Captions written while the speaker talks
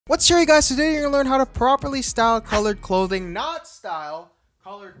What's Cherry, guys? Today you're gonna learn how to properly style colored clothing, not style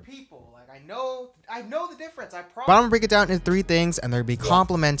colored people. Like I know the difference. I promise. But I'm gonna break it down into three things, and there'll be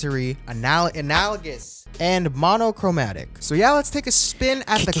complementary, analogous, and monochromatic. So yeah, let's take a spin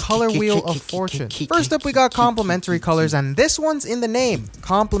at the color wheel of fortune. First up, we got complementary colors, and this one's in the name,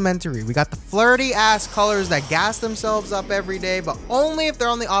 complementary. We got the flirty ass colors that gas themselves up every day, but only if they're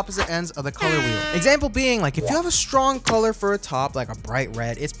on the opposite ends of the color wheel. Example being, like if you have a strong color for a top, like a bright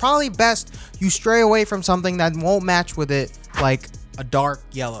red, it's probably best you stray away from something that won't match with it, like a dark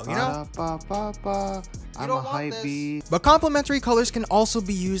yellow, you know? I'm a hype beast. But complementary colors can also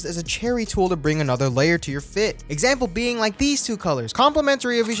be used as a cherry tool to bring another layer to your fit. Example being like these two colors,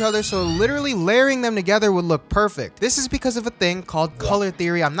 complementary of each other, so literally layering them together would look perfect. This is because of a thing called color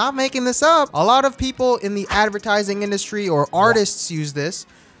theory. I'm not making this up. A lot of people in the advertising industry or artists use this.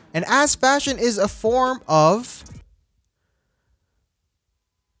 And as fashion is a form of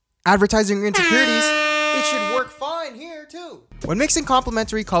advertising insecurities, it should work fine here too. When mixing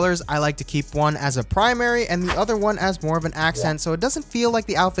complementary colors, I like to keep one as a primary and the other one as more of an accent, so it doesn't feel like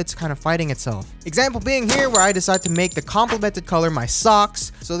the outfit's kind of fighting itself. Example being here, where I decide to make the complemented color my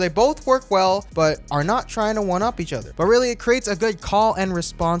socks, so they both work well, but are not trying to one-up each other. But really, it creates a good call and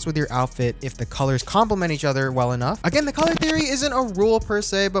response with your outfit if the colors complement each other well enough. Again, the color theory isn't a rule per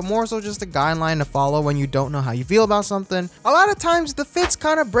se, but more so just a guideline to follow when you don't know how you feel about something. A lot of times, the fits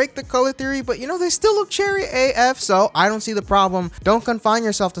kind of break the color theory, but you know, they still look cherry AF, so I don't see the problem. Don't confine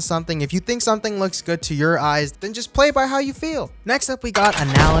yourself to something. If you think something looks good to your eyes, then just play by how you feel. Next up, we got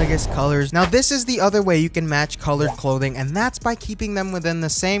analogous colors. Now, this is the other way you can match colored clothing, and that's by keeping them within the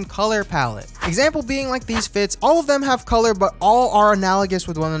same color palette. Example being like these fits, all of them have color, but all are analogous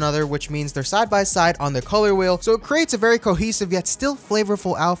with one another, which means they're side by side on the color wheel, so it creates a very cohesive yet still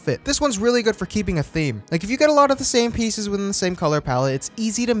flavorful outfit. This one's really good for keeping a theme. Like if you get a lot of the same pieces within the same color palette, it's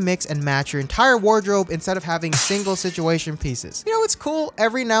easy to mix and match your entire wardrobe instead of having single situation pieces. You know, it's cool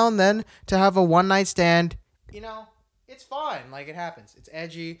every now and then to have a one-night stand. You know, it's fine. Like, it happens. It's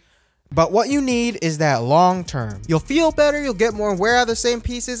edgy. But what you need is that long term. You'll feel better, you'll get more wear out of the same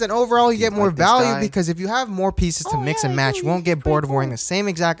pieces, and overall you get more value because if you have more pieces to mix and match, you won't get bored of wearing the same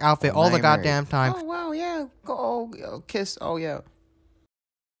exact outfit all the goddamn time. Oh, wow, yeah. Oh, kiss. Oh, yeah.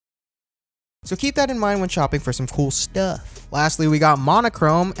 So keep that in mind when shopping for some cool stuff. Lastly, we got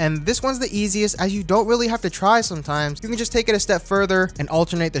monochrome, and this one's the easiest as you don't really have to try sometimes. You can just take it a step further and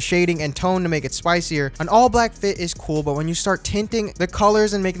alternate the shading and tone to make it spicier. An all black fit is cool, but when you start tinting the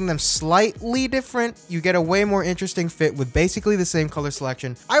colors and making them slightly different, you get a way more interesting fit with basically the same color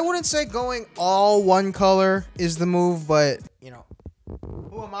selection. I wouldn't say going all one color is the move, but you know,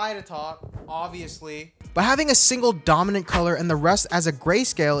 who am I to talk? Obviously. But having a single dominant color and the rest as a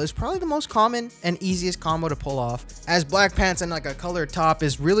grayscale is probably the most common and easiest combo to pull off, as black pants and like a colored top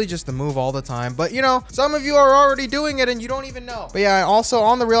is really just the move all the time. But you know, some of you are already doing it and you don't even know. But yeah, also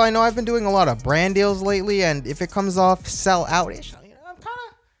on the real, I know I've been doing a lot of brand deals lately, and if it comes off sell out-ish, you know, I'm kind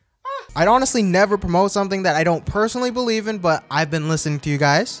of I'd honestly never promote something that I don't personally believe in, but I've been listening to you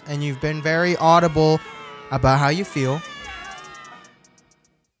guys and you've been very audible about how you feel.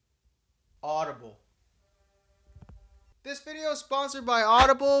 Audible. This video is sponsored by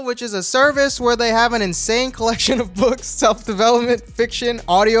Audible, which is a service where they have an insane collection of books, self-development, fiction,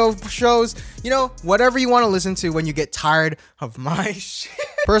 audio shows, you know, whatever you want to listen to when you get tired of my shit.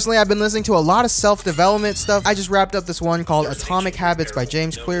 Personally, I've been listening to a lot of self-development stuff. I just wrapped up this one called Atomic Habits by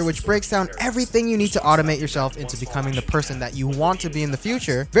James Clear, which breaks down everything you need to automate yourself into becoming the person that you want to be in the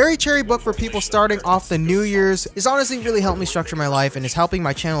future. Very cherry book for people starting off the New Year's. It's honestly really helped me structure my life and is helping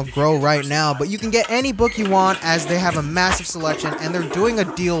my channel grow right now, but you can get any book you want as they have a massive selection and they're doing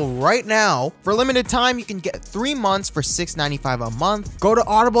a deal right now. For a limited time, you can get 3 months for $6.95 a month. Go to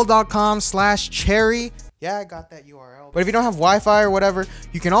audible.com/cherry. Yeah, I got that URL. But if you don't have Wi-Fi or whatever,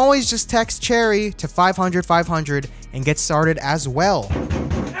 you can always just text cherry to 500 500 and get started as well.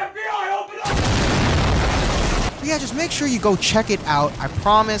 Yeah, just make sure you go check it out. I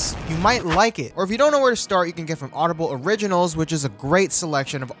promise you might like it. Or if you don't know where to start, you can get from Audible Originals, which is a great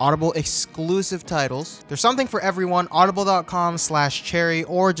selection of Audible exclusive titles. There's something for everyone. Audible.com/cherry,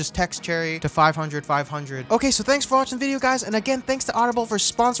 or just text cherry to 500 500. Okay, so thanks for watching the video, guys. And again, thanks to Audible for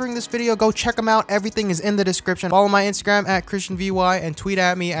sponsoring this video. Go check them out. Everything is in the description. Follow my Instagram at ChristianVY and tweet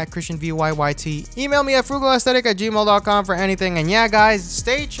at me at ChristianVYYT. Email me at frugalaesthetic@gmail.com for anything. And yeah, guys,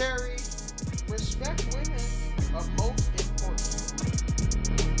 stay cherry.